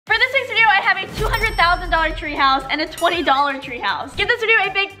$200,000 treehouse and a $20 treehouse. Give this video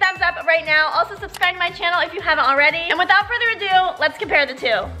a big thumbs up right now. Also subscribe to my channel if you haven't already. And without further ado, let's compare the two.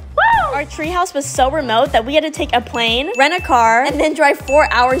 Woo! Our treehouse was so remote that we had to take a plane, rent a car, and then drive 4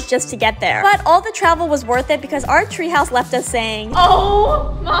 hours just to get there. But all the travel was worth it because our treehouse left us saying,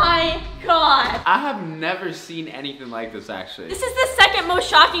 "Oh my God." I have never seen anything like this, actually. This is the second most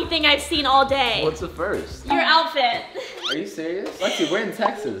shocking thing I've seen all day. What's the first? Your outfit. Are you serious? Lexi, we're in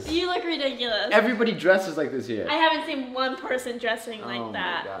Texas. You look ridiculous. Everybody dresses like this here. I haven't seen one person dressing like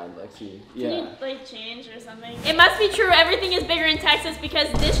that. Oh my God, Lexi. Yeah. Can you like change or something? It must be true. Everything is bigger in Texas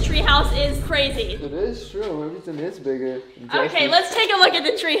because this treehouse is crazy. It is true. Everything is bigger in Texas. Okay, let's take a look at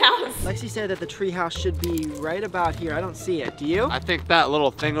the treehouse. Lexi said that the treehouse should be right about here. I don't see it. Do you? I think that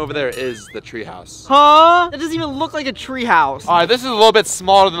little thing over there is the treehouse. Huh? That doesn't even look like a treehouse. All right, this is a little bit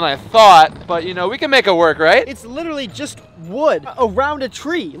smaller than I thought, but you know, we can make it work, right? It's literally just wood around a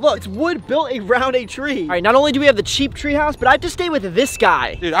tree. Look, it's wood built around a tree. All right, not only do we have the cheap treehouse, but I have to stay with this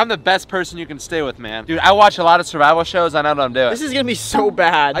guy. Dude, I'm the best person you can stay with, man. Dude, I watch a lot of survival shows. I know what I'm doing. This is gonna be so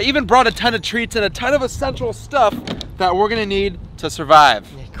bad. I even brought a ton of treats and a ton of essential stuff that we're gonna need to survive.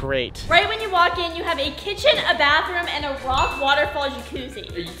 Great. Right when you walk in, you have a kitchen, a bathroom, and a rock waterfall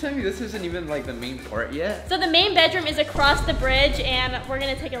jacuzzi. Are you telling me this isn't even like the main part yet? So the main bedroom is across the bridge, and we're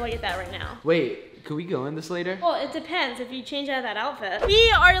gonna take a look at that right now. Wait, could we go in this later? Well, it depends if you change out of that outfit.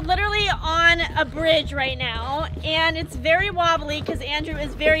 We are literally on a bridge right now, and it's very wobbly because Andrew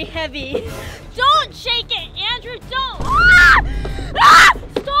is very heavy. Don't shake it, Andrew, don't! Ah! Ah!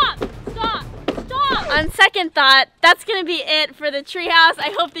 Stop, stop, stop! On second thought, that's gonna be it for the treehouse.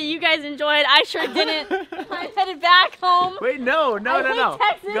 I hope that you guys enjoyed. I sure didn't. I'm headed back home. Wait, no. I hate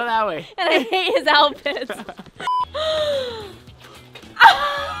Texas, Go that way. and I hate his outfits.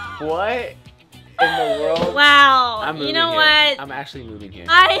 What in the world? Wow. I'm moving You know here. what? I'm actually moving here.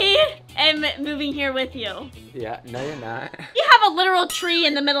 I am moving here with you. Yeah, no you're not. You have a literal tree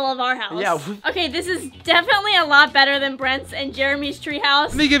in the middle of our house. Yeah. Okay, this is definitely a lot better than Brent's and Jeremy's treehouse.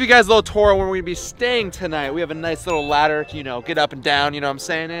 Let me give you guys a little tour of where we're gonna be staying tonight. We have a nice little ladder to, you know, get up and down, you know what I'm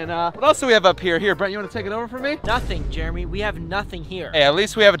saying? And what else do we have up here? Here, Brent, you wanna take it over for me? Nothing, Jeremy. We have nothing here. Hey, at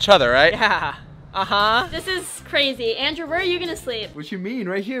least we have each other, right? Yeah. Uh-huh. This is crazy. Andrew, where are you gonna sleep? What you mean?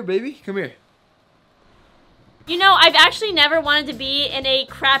 Right here, baby. Come here. You know, I've actually never wanted to be in a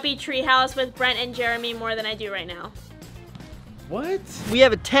crappy treehouse with Brent and Jeremy more than I do right now. What? We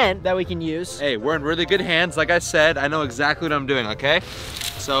have a tent that we can use. Hey, we're in really good hands. Like I said, I know exactly what I'm doing, okay?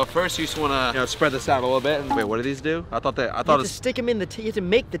 So first you just wanna, you know, spread this out a little bit. And wait, what do these do? I thought You have to stick them in the tent. You have to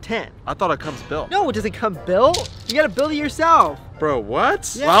make the tent. I thought it comes built. No, it doesn't come built. You gotta build it yourself. Bro,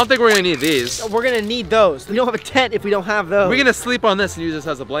 what? Yeah. Well, I don't think we're gonna need these. We're gonna need those. We don't have a tent if we don't have those. We're gonna sleep on this and use this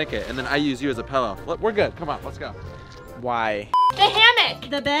as a blanket, and then I use you as a pillow. Look, we're good. Come on, let's go. Why? The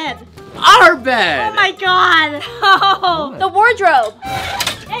hammock. The bed. Our bed! Oh my God. Oh, the wardrobe.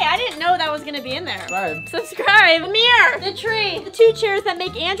 Hey, I didn't know that was gonna be in there. Subscribe. Subscribe. The mirror. The tree. The two chairs that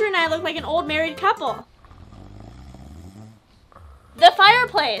make Andrew and I look like an old married couple. The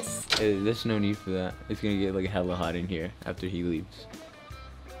fireplace. Hey, there's no need for that. It's gonna get like hella hot in here after he leaves.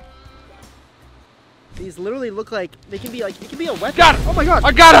 These literally look like they can be like, it can be a weapon. Got him! Oh my God.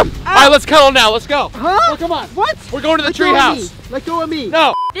 I got him! All right, let's kill him now. Let's go. Huh? Oh, come on. What? We're going to the Let go of treehouse. me. Let go of me.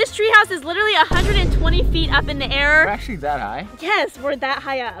 No. This treehouse is literally 120 feet up in the We're air. actually that high? Yes, we're that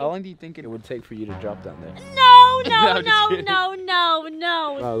high up. How long do you think it would take for you to drop down there? No, No, no, I'm just no, kidding. no, no,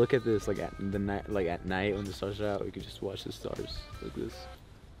 no. Wow, look at this. Like at the night, at night when the stars are out, we could just watch the stars like this.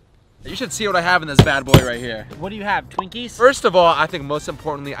 You should see what I have in this bad boy right here. What do you have, Twinkies? First of all, I think most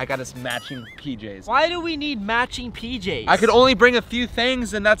importantly, I got us matching PJs. Why do we need matching PJs? I could only bring a few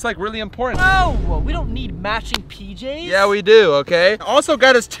things, and that's like really important. No, we don't need matching PJs. Yeah, we do, okay? Also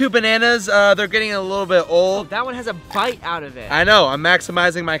got us 2 bananas. They're getting a little bit Oh, old. that one has a bite out of it. I know, I'm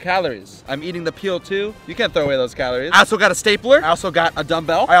maximizing my calories. I'm eating the peel too. You can't throw away those calories. I also got a stapler. I also got a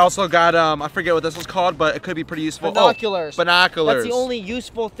dumbbell. I also got, I forget what this was called, but it could be pretty useful. Binoculars. Oh, binoculars. That's the only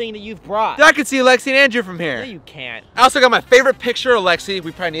useful thing that you've brought. I can see Lexi and Andrew from here. No, you can't. I also got my favorite picture of Lexi.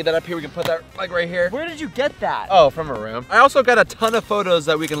 We probably need that up here. We can put that like right here. Where did you get that? Oh, from a room. I also got a ton of photos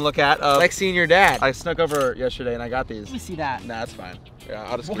that we can look at of Lexi and your dad. I snuck over yesterday and I got these. Let me see that. Nah, that's fine. Yeah,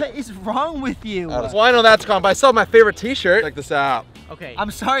 I'll just What is wrong with you? well, I know that's gone, but I saw my favorite t-shirt. Check this out. Okay, I'm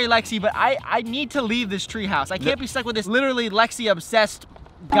sorry, Lexi, but I need to leave this treehouse. I can't be stuck with this literally Lexi obsessed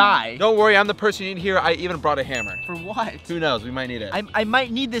guy. Don't worry, I'm the person you need here. I even brought a hammer. For what? Who knows? We might need it. I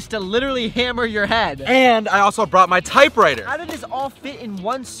might need this to literally hammer your head. And I also brought my typewriter. How did this all fit in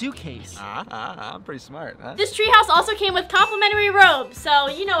one suitcase? I'm pretty smart, huh? This treehouse also came with complimentary robes, so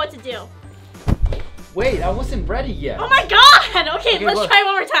you know what to do. Wait, I wasn't ready yet. Oh my God! Okay, let's look. try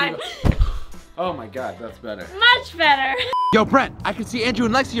one more time. Oh my God, that's better. Much better. Yo, Brent, I can see Andrew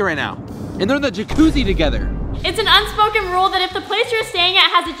and Lexi right now. And they're in the jacuzzi together. It's an unspoken rule that if the place you're staying at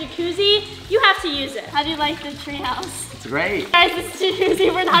has a jacuzzi, you have to use it. How do you like the treehouse? It's great. Guys, this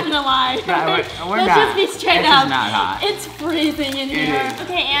jacuzzi, we're not gonna lie. We're Let's not. just be straight This up. is not hot. It's freezing in It here. is.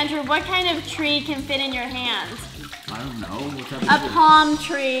 Okay, Andrew, what kind of tree can fit in your hands? I don't know. What type A palm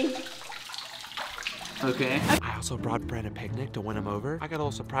tree. Okay. I also brought Brent a picnic to win him over. I got a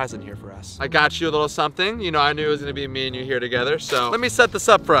little surprise in here for us. I got you a little something. You know, I knew it was gonna be me and you here together. So let me set this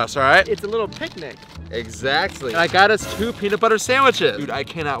up for us, all right? It's a little picnic. Exactly. And I got us 2 peanut butter sandwiches. Dude, I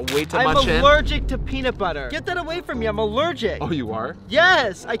cannot wait to munch in. I'm allergic to peanut butter. Get that away from me, I'm allergic. Oh, you are?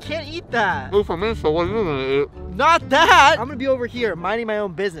 Yes, I can't eat that. Move from me, so what are you gonna eat? Not that. I'm gonna be over here, minding my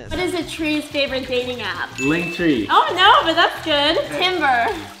own business. What is a tree's favorite dating app? Linktree. Oh no, but that's good. Timber.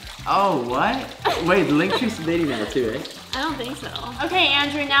 Oh, what? Wait, Linktree's dating now too, right? I don't think so. Okay,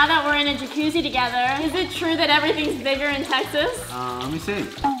 Andrew, now that we're in a jacuzzi together, is it true that everything's bigger in Texas? Let me see.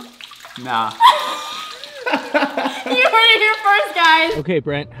 Nah. You heard it here first, guys. Okay,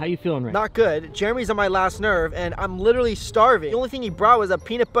 Brent, how you feeling right now? Not good. Jeremy's on my last nerve, and I'm literally starving. The only thing he brought was a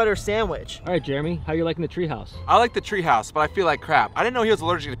peanut butter sandwich. All right, Jeremy, how you liking the treehouse? I like the treehouse, but I feel like crap. I didn't know he was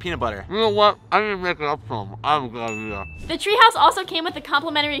allergic to peanut butter. You know what? I didn't make it up to him. I'm glad yeah. The treehouse also came with a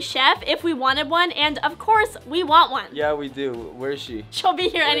complimentary chef if we wanted one, and of course, we want one. Yeah, we do. Where is she? She'll be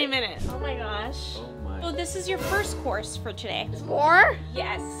here any minute. Oh my gosh. Oh my. So this is your first course for today. More?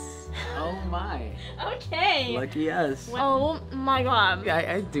 Yes. Oh my. Okay. Lucky us. Oh my god.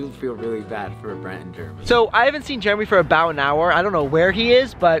 I do feel really bad for Brent and Jeremy. So I haven't seen Jeremy for about an hour. I don't know where he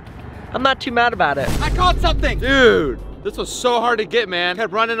is, but I'm not too mad about it. I caught something! Dude, this was so hard to get, man.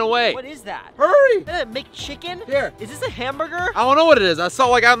 Kept running away. What is that? Hurry! Is that a McChicken? Here. Is this a hamburger? I don't know what it is. I saw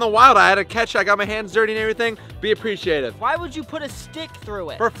like out in the wild. I had to catch it. I got my hands dirty and everything. Be appreciative. Why would you put a stick through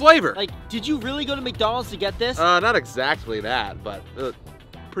it? For flavor. Like, did you really go to McDonald's to get this? Not exactly that, but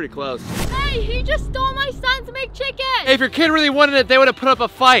pretty close. Hey, he just stole my son's McChicken. Hey, if your kid really wanted it, they would have put up a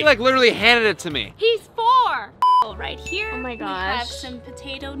fight. He like literally handed it to me. He's 4. Right here, Oh my we have gosh. some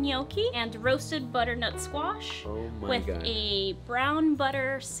potato gnocchi and roasted butternut squash Oh my with God. a brown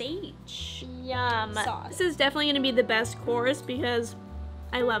butter sage Yum. sauce. This is definitely gonna be the best course because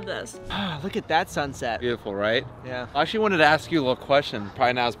I love this. Look at that sunset. Beautiful, right? Yeah. I actually wanted to ask you a little question.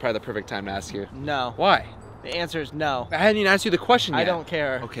 Probably now is probably the perfect time to ask you. No. Why? The answer is no. I hadn't even asked you the question yet. I don't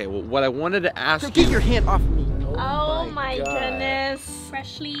care. Okay, well, what I wanted to ask Get you. your hand off me. Oh my God. goodness.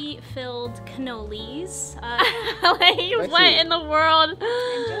 Freshly filled cannolis. Like, what in the world?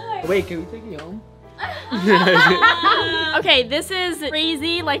 Wait, can we take you home? Okay, this is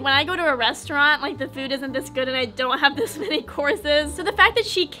crazy. Like when I go to a restaurant, like the food isn't this good and I don't have this many courses. So the fact that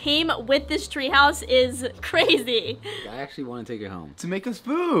she came with this treehouse is crazy. I actually want to take it home. To make us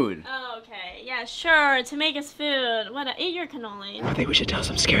food. Oh, okay. Yeah, sure. To make us food. Eat your cannoli. I think we should tell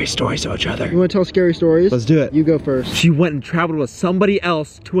some scary stories to each other. You want to tell scary stories? Let's do it. You go first. She went and traveled with somebody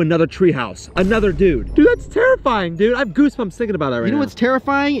else to another treehouse. Another dude. Dude, that's terrifying, dude. I have goosebumps thinking about that right You know now. what's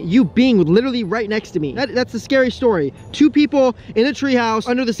terrifying? You being literally right next to me. That's a scary story. 2 people in a treehouse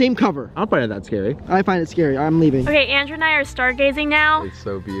under the same cover. I don't find it that scary. I find it scary. I'm leaving. Okay, Andrew and I are stargazing now. It's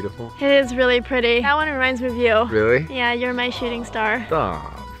so beautiful. It is really pretty. That one reminds me of you. Really? Yeah, you're my shooting star.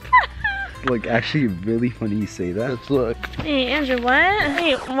 Stop. Like, actually really funny you say that. Let's look. Hey, Andrew, what?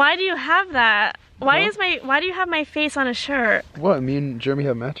 Hey, why do you have that? Why do you have my face on a shirt? What? Me and Jeremy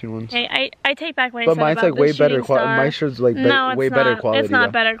have matching ones. Hey, I take back what I But said mine's about like way the better shooting quality. star. My shirt's like No, it's way not. better quality. It's not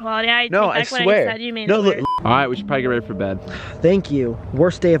though. better quality. No, take I back what swear. I said. You made No, it look. weird. All right, we should probably get ready for bed. Thank you.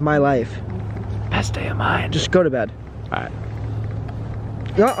 Worst day of my life. Best day of mine. Just go to bed. All right.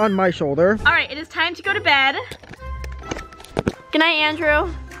 Not on my shoulder. All right, it is time to go to bed. Good night,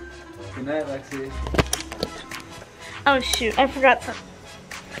 Andrew. Good night, Lexi. Oh shoot, I forgot something.